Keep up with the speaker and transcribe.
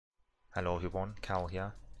Hello everyone, Cal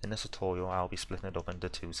here. In this tutorial I'll be splitting it up into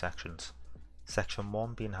two sections. Section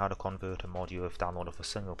 1 being how to convert a mod you have downloaded for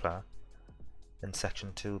single player, and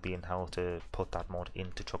section 2 being how to put that mod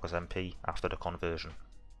into TruckersMP after the conversion.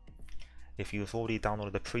 If you have already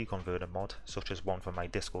downloaded a pre-converted mod, such as one from my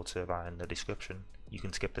Discord server in the description, you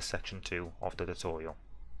can skip to section 2 of the tutorial.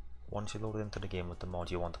 Once you're loaded into the game with the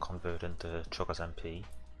mod you want to convert into TruckersMP,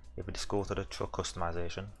 if you just go to the truck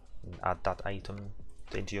customization and add that item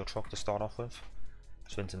into your truck to start off with.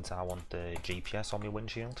 So for instance I want the GPS on my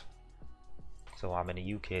windshield, so I'm in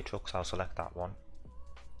a UK truck, so I'll select that one,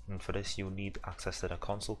 and for this you need access to the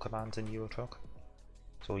console commands in your truck.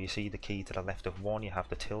 So you see the key to the left of 1, you have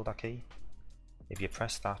the tilde key. If you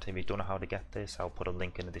press that, if you don't know how to get this, I'll put a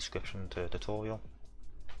link in the description to the tutorial.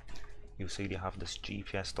 You'll see you have this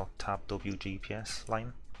gps.tab.wgps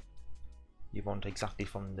line. You want exactly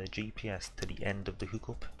from the GPS to the end of the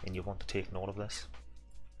hookup, and you want to take note of this.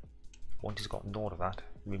 Once you've got note of that,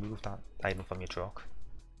 remove that item from your truck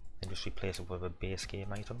and just replace it with a base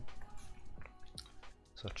game item,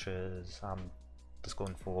 such as I'm just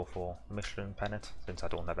going for Michelin pennant, since I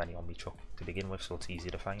don't have any on my truck to begin with, so it's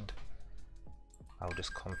easy to find. I'll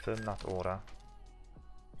just confirm that order,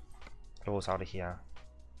 close out of here,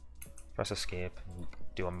 press escape and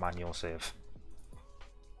do a manual save.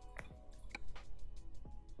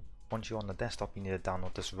 Once you're on the desktop you need to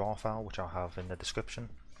download this raw file, which I'll have in the description.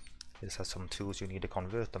 This has some tools you need to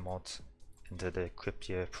convert the mods into the crypt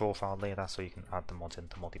your profile later, so you can add the mods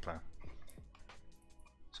into multiplayer.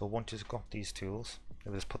 So once you've got these tools,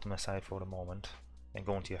 you'll just put them aside for the moment and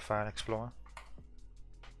go into your file explorer.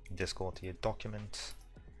 You just go to your documents,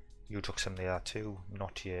 your Truck Simulator 2,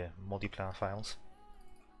 not your multiplayer files.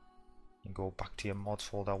 And go back to your mods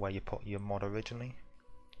folder where you put your mod originally.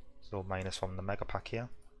 So mine is from the mega pack here.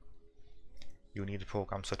 You need a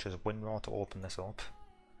program such as WinRAR to open this up.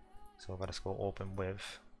 So if I just go open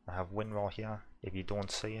with, I have WinRAR here. If you don't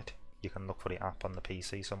see it, you can look for the app on the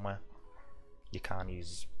PC somewhere. You can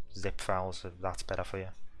use zip files if that's better for you.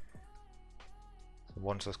 So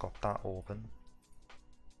once it's got that open,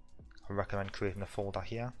 I recommend creating a folder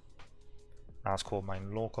here. As called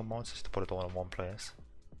mine local mods, just to put it all in one place.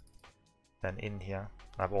 Then in here,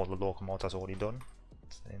 I have all the local mods I've already done.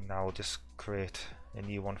 And I'll just create a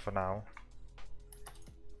new one for now.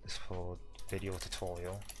 This for video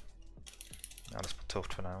tutorial. I'll just put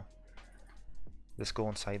touch for now. Just go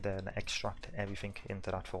inside there and extract everything into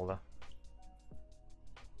that folder.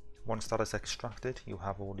 Once that is extracted, you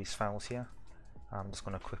have all these files here. I'm just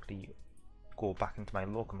going to quickly go back into my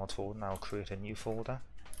local mod folder and I'll create a new folder.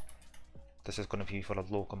 This is going to be for the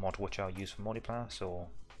local mod which I'll use for multiplayer, so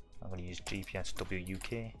I'm going to use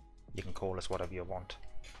GPSWUK. You can call this whatever you want.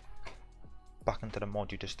 Back into the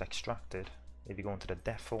mod you just extracted, if you go into the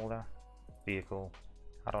def folder, vehicle,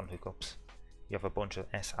 add-on hookups, you have a bunch of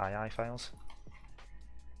SII files.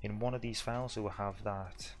 In one of these files you will have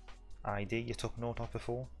that ID you took note of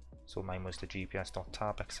before, so mine was the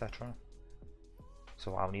gps.tab etc.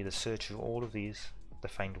 So I'll need to search through all of these to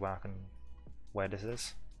find where this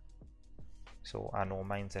is. So I know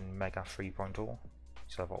mine's in Mega 3.0,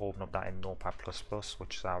 so if I open up that in Notepad++,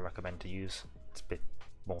 which I recommend to use, it's a bit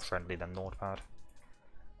more friendly than Notepad.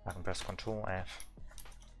 I can press Ctrl F,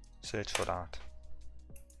 search for that,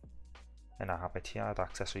 and I have it here, the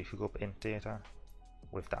accessory hookup int data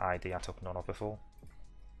with the ID I took note of before.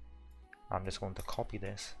 I'm just going to copy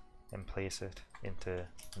this and place it into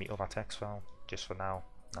my other text file just for now.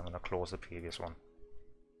 I'm going to close the previous one.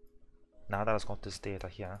 Now that I've got this data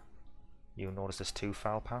here, you'll notice there's two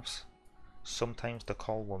file paths. Sometimes the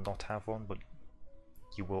call will not have one, but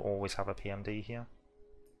you will always have a PMD here.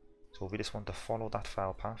 So we just want to follow that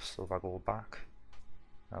file path. So if I go back,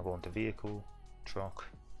 I'll go into vehicle, truck,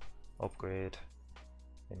 upgrade,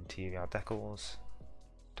 interior decors,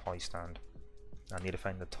 toy stand. I need to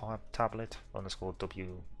find the tablet underscore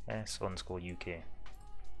WS underscore UK.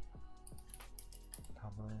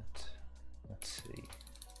 Tablet, let's see.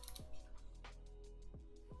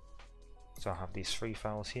 So I have these three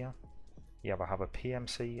files here. Yeah, I have a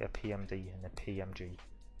PMC, a PMD and a PMG.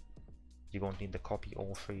 You're going to need to copy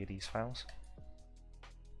all three of these files.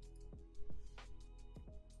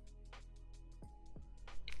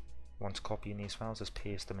 Once copying these files, just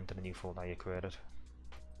paste them into the new folder you created.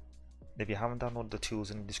 If you haven't downloaded the tools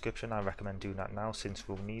in the description, I recommend doing that now since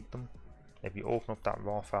we'll need them. If you open up that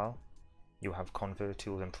raw file, you have convert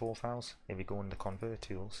tools and profiles. If you go into convert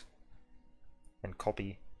tools and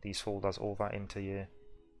copy these folders over into your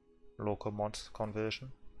local mods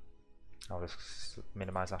conversion, I'll just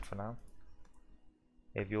minimize that for now.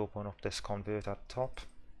 If you open up this convert at the top,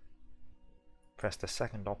 press the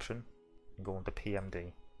second option and go into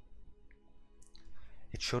PMD.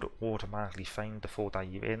 it should automatically find the folder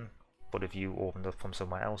you're in, but if you opened up from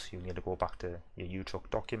somewhere else, you need to go back to your UTruck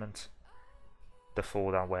documents, the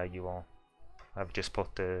folder where you are. I've just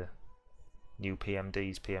put the new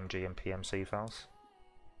PMDs, PMG and PMC files,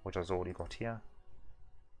 which I've already got here.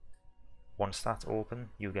 Once that's open,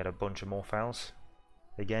 you get a bunch of more files.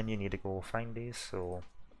 Again, you need to go find these, so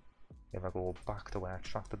if I go back to where I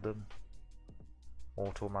extracted them,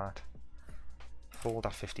 Automat, folder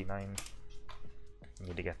 59, you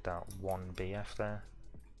need to get that 1BF there,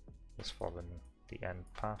 just following the end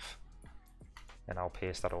path, and I'll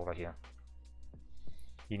paste that over here.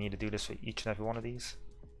 You need to do this for each and every one of these.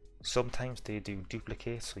 Sometimes they do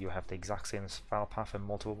duplicate, so you have the exact same file path in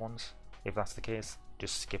multiple ones. If that's the case,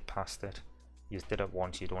 just skip past it. You just did it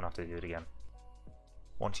once, you don't have to do it again.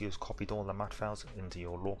 Once you've copied all the mat files into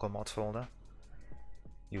your local mods folder,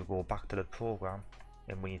 you go back to the program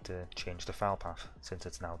and we need to change the file path since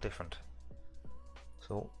it's now different.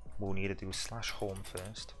 So we'll need to do /home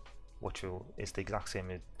first, which is the exact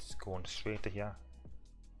same as going straight to here.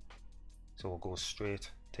 So we'll go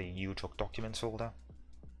straight to your UTruck documents folder.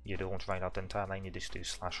 You don't write out the entire line, you just do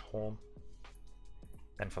 /home.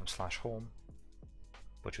 Then from /home,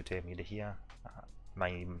 which will take me to here,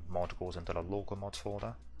 my mod goes into the local mods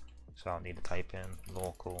folder. So I'll need to type in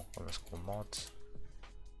local_mods.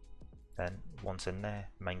 Then once in there,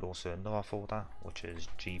 mine goes to another folder, which is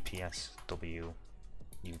GPSW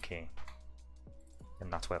UK.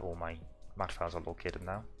 And that's where all my mat files are located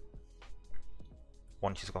now.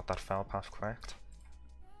 Once you've got that file path correct,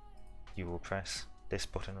 you will press this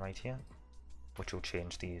button right here, which will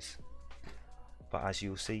change these. But as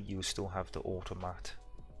you'll see, you still have the automat /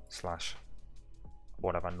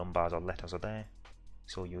 whatever numbers or letters are there,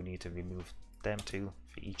 so you need to remove them two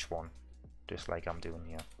for each one, just like I'm doing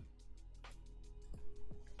here.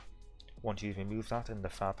 Once you've removed that and the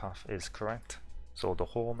file path is correct, so the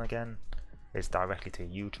home again is directly to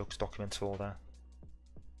UTruck's documents folder,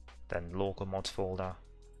 then local mods folder,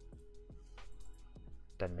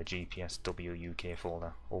 then the GPSW UK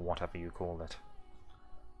folder, or whatever you call it.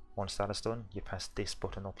 Once that is done, you press this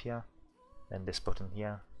button up here and this button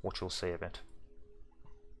here, which will save it.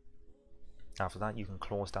 After that, you can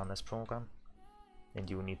close down this program and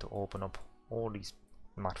you will need to open up all these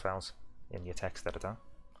mat files in your text editor.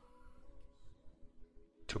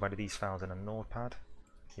 To edit these files in a notepad,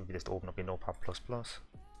 you can just open up your Notepad++.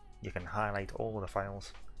 You can highlight all the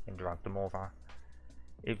files and drag them over.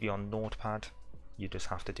 If you're on Notepad, you just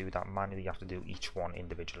have to do that manually, you have to do each one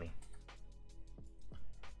individually.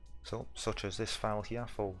 So, such as this file here,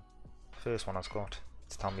 for the first one I've got,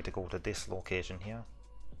 it's telling me to go to this location here.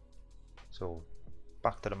 So,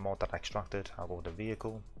 back to the mod that I extracted, I'll go to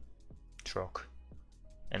Vehicle, Truck,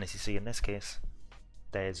 and as you see in this case,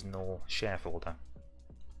 there's no share folder.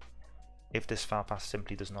 If this file path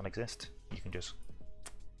simply does not exist, you can just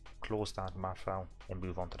close that mat file and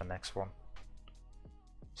move on to the next one.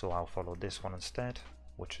 So I'll follow this one instead,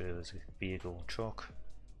 which is Vehicle, Truck,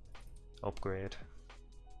 Upgrade,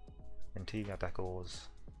 Interior Decors,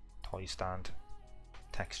 Toy Stand,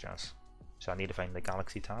 Textures. So I need to find the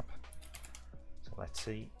Galaxy tab. So let's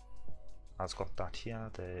see, I've got that here,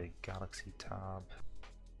 the Galaxy tab.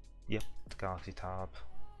 Yep, the Galaxy tab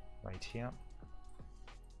right here.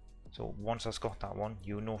 So once I've got that one,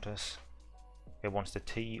 you'll notice it wants the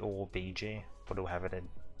T or BJ, but it'll have an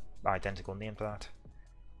identical name to that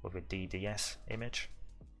with a DDS image.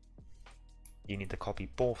 You need to copy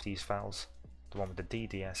both these files, the one with the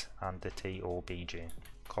DDS and the T or BJ.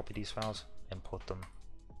 Copy these files and put them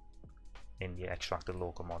in your extracted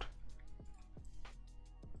local mod.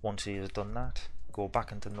 Once you've done that, go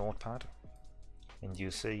back into Notepad and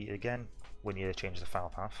you see again we need to change the file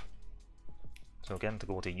path. So again, to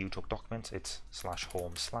go to UTruck documents, it's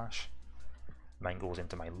 /home/. Mine goes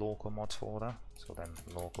into my local mods folder, so then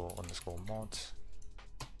local_mods,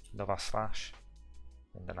 another /,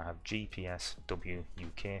 and then I have GPSW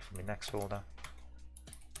UK for my next folder.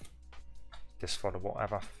 Just follow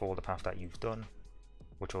whatever folder path that you've done,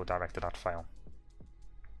 which will direct to that file.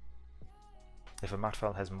 If a mat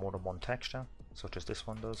file has more than one texture, such as this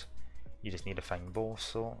one does, you just need to find both.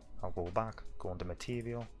 So I'll go back, go into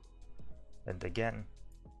Material, and again,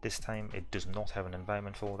 this time it does not have an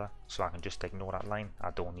environment folder, so I can just ignore that line, I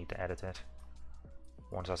don't need to edit it.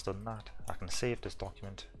 Once I've done that, I can save this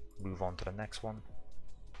document, move on to the next one.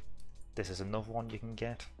 This is another one you can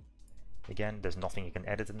get. Again, there's nothing you can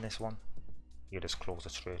edit in this one, you just close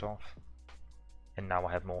it straight off. And now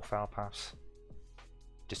I have more file paths.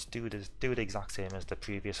 Just do the exact same as the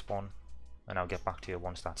previous one, and I'll get back to you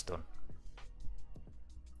once that's done.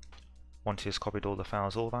 Once you've copied all the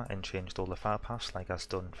files over and changed all the file paths like I've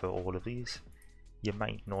done for all of these, you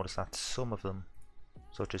might notice that some of them,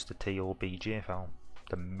 such as the TOBJ file,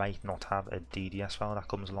 they might not have a DDS file that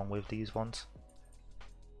comes along with these ones.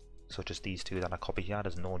 Such as these two that I copy here,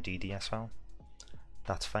 there's no DDS file.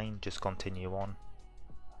 That's fine, just continue on.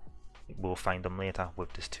 We'll find them later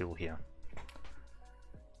with this tool here.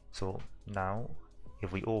 So now,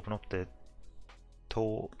 if we open up the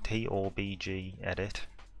TOBJ edit,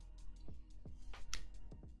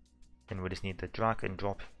 and we just need to drag and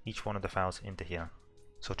drop each one of the files into here,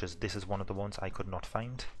 such as this is one of the ones I could not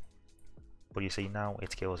find, but you see now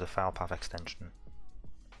it gives a file path extension.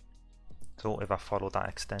 So if I follow that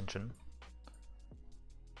extension,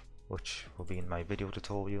 which will be in my video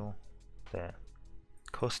tutorial, the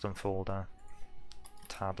custom folder,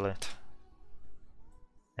 tablet,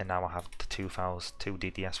 and now I have the two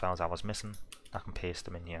DDS files I was missing. I can paste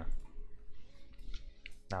them in here.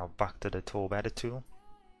 Now back to the TOB edit tool.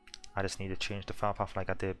 I just need to change the file path like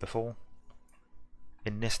I did before.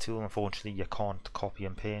 In this tool, unfortunately, you can't copy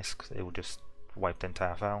and paste because it will just wipe the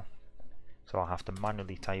entire file. So I'll have to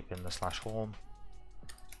manually type in the /home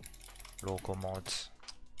local mods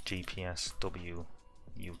GPS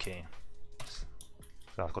WUK.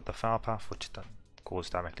 So I've got the file path, which then goes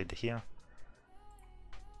directly to here.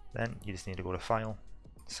 Then you just need to go to File,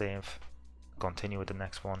 Save, continue with the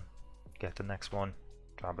next one, get the next one,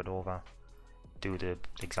 drag it over, do the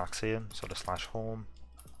exact same, so the /home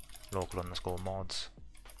local _mods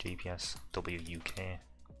GPS WUK.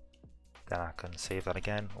 Then I can save that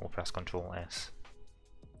again or press Ctrl S.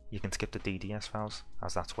 You can skip the DDS files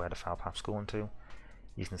as that's where the file path's going to.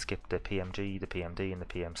 You can skip the PMG, the PMD and the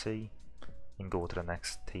PMC and go to the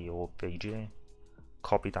next TOBJ,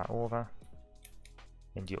 copy that over,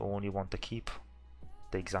 and you only want to keep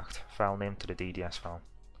the exact file name to the DDS file.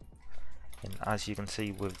 And as you can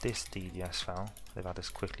see with this DDS file, if I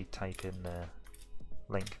just quickly type in the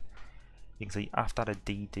link, you can see after the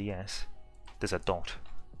DDS there's a dot.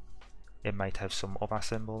 It might have some other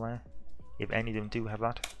symbol there. If any of them do have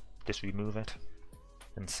that, just remove it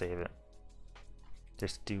and save it.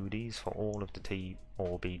 Just do these for all of the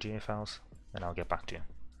TOBJ files and I'll get back to you.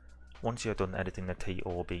 Once you're done editing the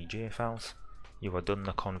TOBJ files, you are done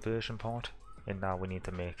the conversion part, and now we need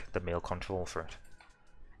to make the mail control for it.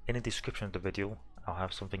 In the description of the video, I'll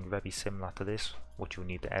have something very similar to this, which you'll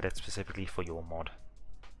need to edit specifically for your mod.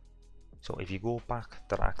 So if you go back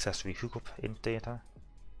to the accessory hookup int data,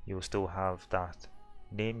 you will still have that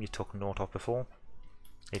name you took note of before.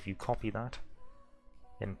 If you copy that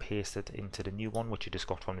and paste it into the new one which you just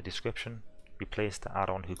got from the description, replace the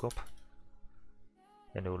add-on hookup,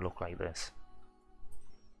 and it will look like this.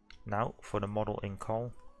 Now for the model in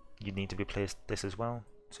call, you need to replace this as well,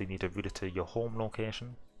 so you need to route it to your home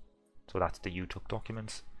location, so that's the UTruck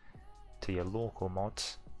documents, to your local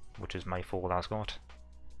mods, which is my folder has got,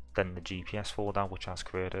 then the GPS folder which has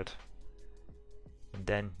created, and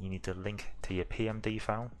then you need to link to your PMD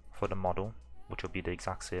file for the model, which will be the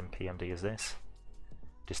exact same PMD as this,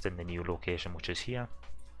 just in the new location which is here,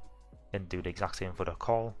 and do the exact same for the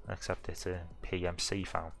call, except it's a PMC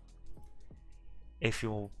file. If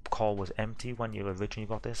your call was empty when you originally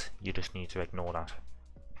got this, you just need to ignore that.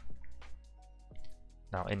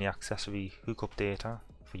 Now in the accessory hookup data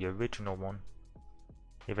for your original one,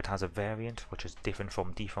 if it has a variant which is different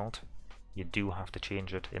from default, you do have to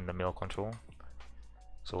change it in the mail control.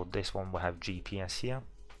 So this one will have GPS here,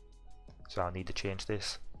 so I'll need to change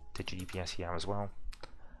this to GPS here as well.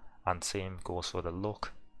 And same goes for the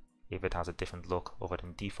look, if it has a different look other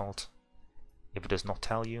than default. If it does not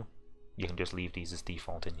tell you, you can just leave these as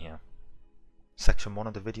default in here. Section 1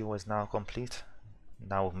 of the video is now complete.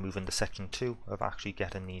 Now we're moving to section 2 of actually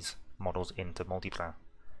getting these models into multiplayer.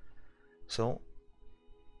 So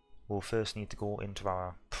we'll first need to go into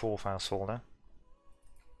our profiles folder,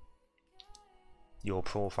 your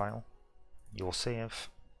profile, your save,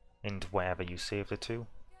 and wherever you saved it to.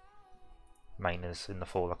 Mine is in the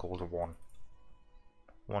folder called 1.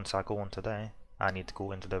 Once I go into there, I need to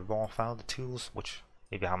go into the raw file, the tools, which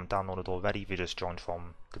if you haven't downloaded already, if you just joined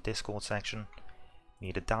from the Discord section, you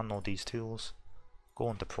need to download these tools,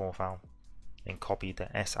 go into profile, and copy the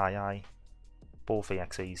SII, both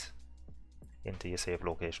exes, into your save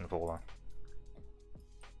location folder.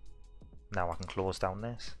 Now I can close down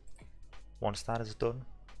this. Once that is done,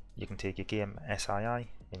 you can take your game SII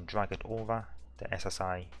and drag it over the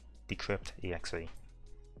SSI decrypt exe.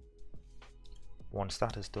 Once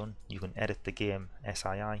that is done, you can edit the game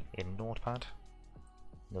SII in Notepad.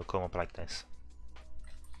 It'll come up like this.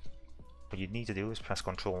 What you need to do is press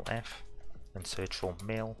Ctrl F and search for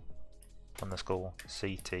mail _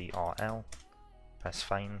 CTRL, press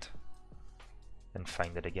find and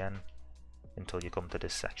find it again until you come to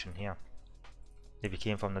this section here. If you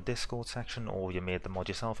came from the Discord section or you made the mod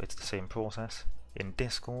yourself, it's the same process. In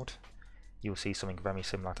Discord, you'll see something very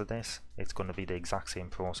similar to this. It's going to be the exact same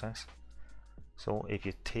process. So if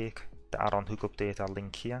you take the add-on hookup data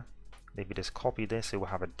link here, if you just copy this, it will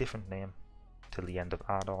have a different name till the end of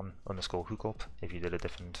add-on underscore hookup. If you did a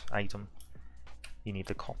different item, you need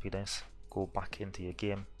to copy this, go back into your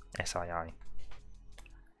game SII.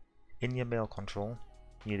 In your mail control,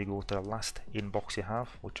 you need to go to the last inbox you have,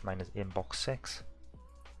 which mine is inbox 6.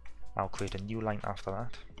 I'll create a new line after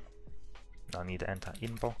that. I need to enter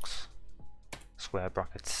inbox square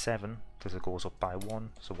bracket 7 because it goes up by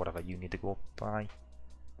 1, so whatever you need to go up by.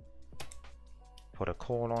 Put a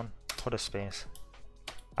colon, put a space,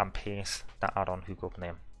 and paste the add-on hookup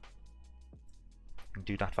name. And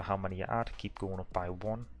do that for how many you add, keep going up by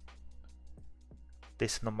 1.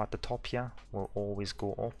 This number at the top here will always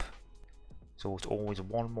go up, so it's always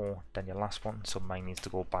one more than your last one, so mine needs to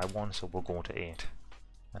go by 1, so we'll go to 8,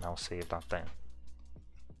 and I'll save that then.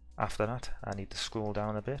 After that, I need to scroll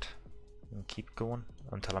down a bit and keep going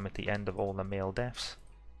until I'm at the end of all the mail defs,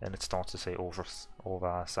 and it starts to say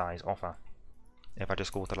oversize offer. If I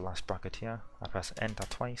just go to the last bracket here, I press enter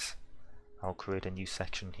twice, I'll create a new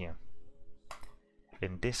section here.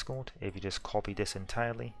 In Discord, if you just copy this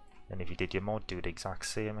entirely, and if you did your mod, do the exact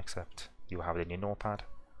same except you have it in your notepad.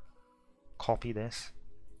 Copy this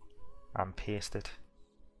and paste it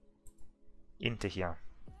into here.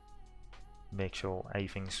 Make sure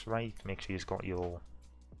everything's right, make sure you've got your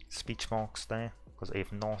speech marks there, because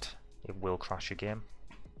if not, it will crash your game.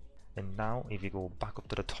 And now if you go back up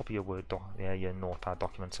to the top of your your notepad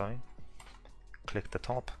document, click the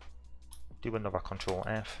top, do another Control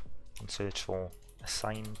F and search for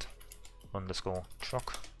assigned underscore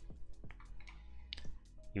truck.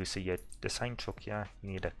 You see your assigned truck here,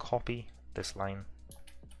 you need to copy this line,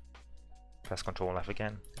 press Control F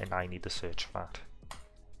again, and I need to search for that.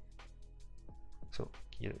 So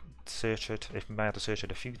you search it, if you might have to search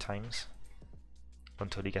it a few times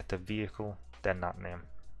until you get the vehicle, then that name.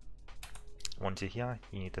 Once you're here,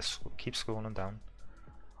 you need to keep scrolling down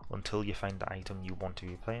until you find the item you want to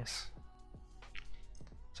replace.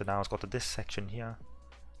 So now it's got to this section here,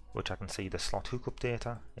 which I can see the slot hookup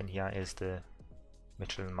data, and here is the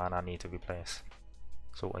Michelin Man I need to replace.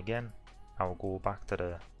 So again, I will go back to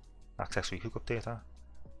the accessory hookup data,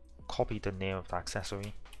 copy the name of the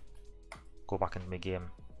accessory, go back into my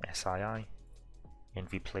game SII,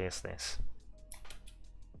 and replace this.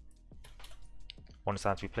 Once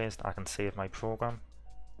that's replaced, I can save my program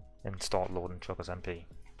and start loading TruckersMP.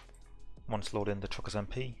 Once loaded into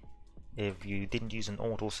TruckersMP, if you didn't use an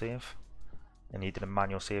autosave and you did a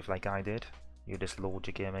manual save like I did, you just load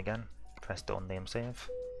your game again, press the unnamed save,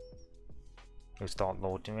 you start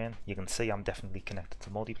loading in. You can see I'm definitely connected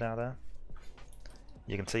to multiplayer there.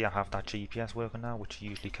 You can see I have that GPS working now, which you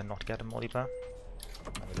usually cannot get in multiplayer.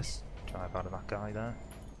 Let me just drive out of that guy there.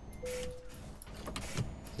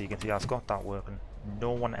 So you can see I've got that working.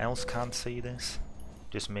 No one else can see this.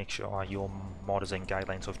 Just make sure your mod is in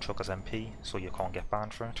guidelines of TruckersMP so you can't get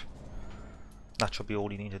banned for it. That should be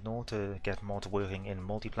all you need to know to get mods working in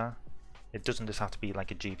multiplayer. It doesn't just have to be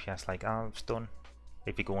like a GPS like I've done.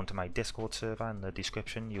 If you go into my Discord server, in the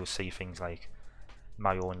description you'll see things like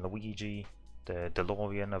Mario and Luigi, the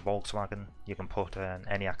DeLorean, a Volkswagen. You can put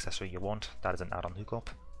any accessory you want that is an add-on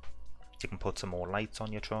hookup. You can put some more lights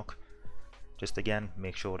on your truck. Just again,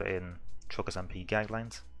 make sure they're in TruckersMP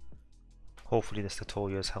guidelines. Hopefully this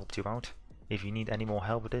tutorial has helped you out. If you need any more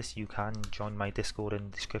help with this, you can join my Discord in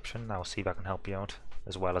the description. I'll see if I can help you out,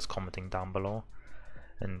 as well as commenting down below.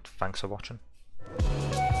 And thanks for watching.